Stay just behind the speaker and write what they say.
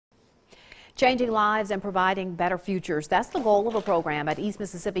Changing lives and providing better futures. That's the goal of a program at East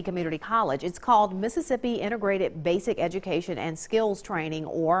Mississippi Community College. It's called Mississippi Integrated Basic Education and Skills Training,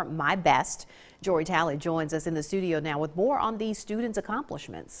 or MyBEST. Jory Talley joins us in the studio now with more on these students'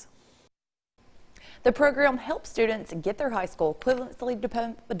 accomplishments. The program helps students get their high school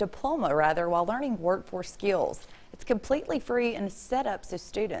equivalency diploma while learning workforce skills. It's completely free and set up so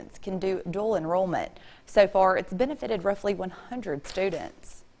students can do dual enrollment. So far, it's benefited roughly 100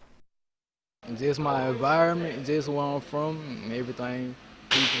 students. Just my environment, just where I'm from, and everything.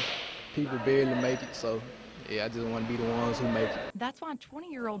 People barely make it, so yeah, I just want to be the ones who make it. That's why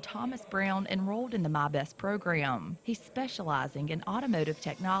 20-year-old Thomas Brown enrolled in the MyBEST program. He's specializing in automotive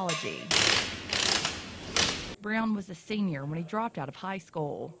technology. Brown was a senior when he dropped out of high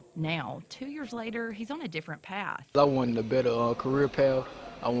school. Now, 2 years later, he's on a different path. I wanted a better career path.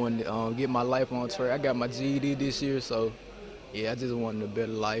 I wanted to get my life on track. I got my GED this year, so yeah, I just wanted a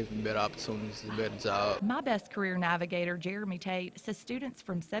better life and better opportunities, a better job. MyBEST career navigator Jeremy Tate says students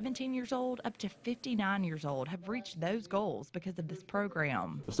from 17 years old up to 59 years old have reached those goals because of this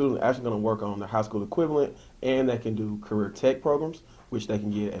program. The students are actually going to work on their high school equivalent, and they can do career tech programs, which they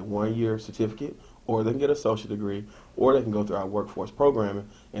can get a 1-year certificate, or they can get an associate degree, or they can go through our workforce programming,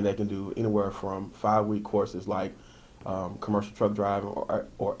 and they can do anywhere from 5-week courses like commercial truck driving,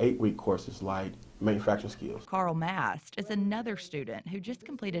 or 8-week courses like manufacturing skills. Carl Mast is another student who just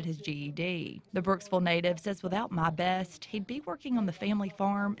completed his GED. The Brooksville native says without MyBEST, he'd be working on the family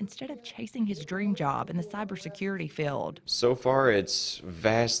farm instead of chasing his dream job in the cybersecurity field. So far, it's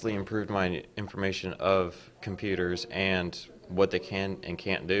vastly improved my information of computers and what they can and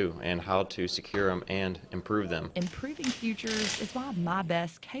can't do, and how to secure them and improve them. Improving futures is why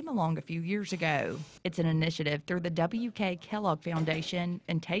MyBEST came along a few years ago. It's an initiative through the W.K. Kellogg Foundation,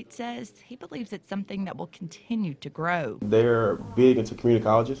 and Tate says he believes it's something that will continue to grow. They're big into community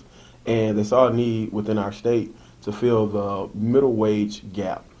colleges, and they saw a need within our state to fill the middle wage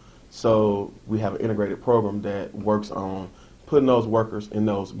gap. So we have an integrated program that works on putting those workers in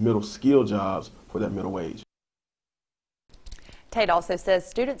those middle skill jobs for that middle wage. Tate also says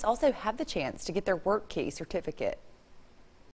students also have the chance to get their work key certificate.